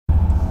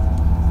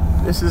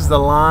This is the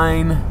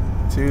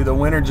line to the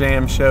Winter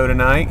Jam show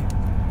tonight.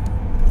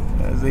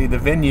 The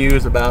venue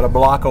is about a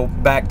block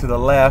back to the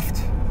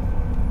left,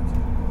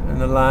 and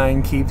the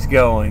line keeps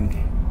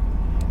going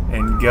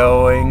and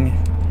going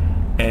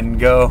and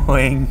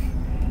going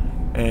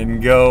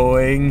and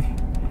going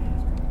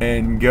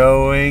and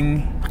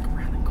going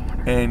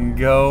and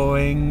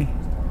going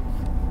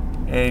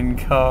and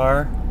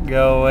car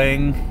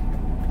going.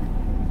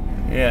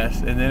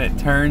 Yes, and then it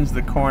turns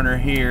the corner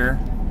here.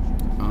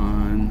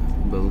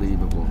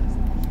 Unbelievable.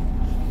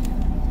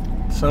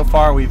 So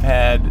far we've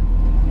had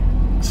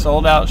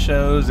sold out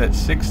shows at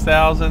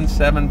 6,000,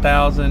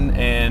 7,000,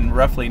 and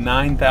roughly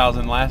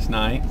 9,000 last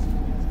night.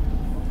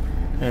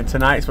 And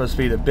tonight's supposed to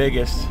be the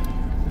biggest.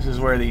 This is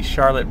where the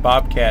Charlotte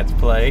Bobcats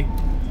play.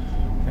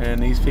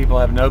 And these people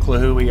have no clue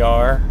who we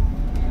are.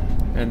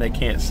 And they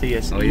can't see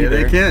us either. Oh yeah,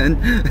 they can.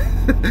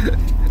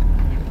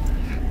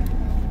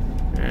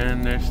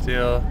 And they're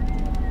still,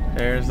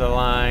 there's the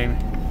line.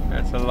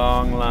 That's a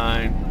long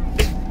line.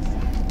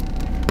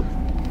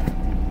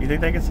 You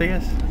think they can see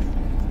us?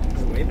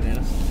 They're waving at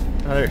us.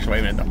 Oh, they're just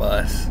waving at the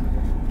bus.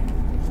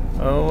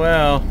 Oh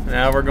well,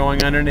 now we're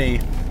going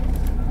underneath.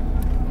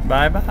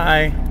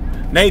 Bye-bye.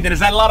 Nathan, is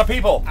that a lot of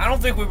people? I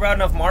don't think we brought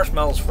enough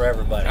marshmallows for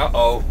everybody.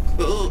 Uh-oh.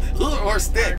 Or stick.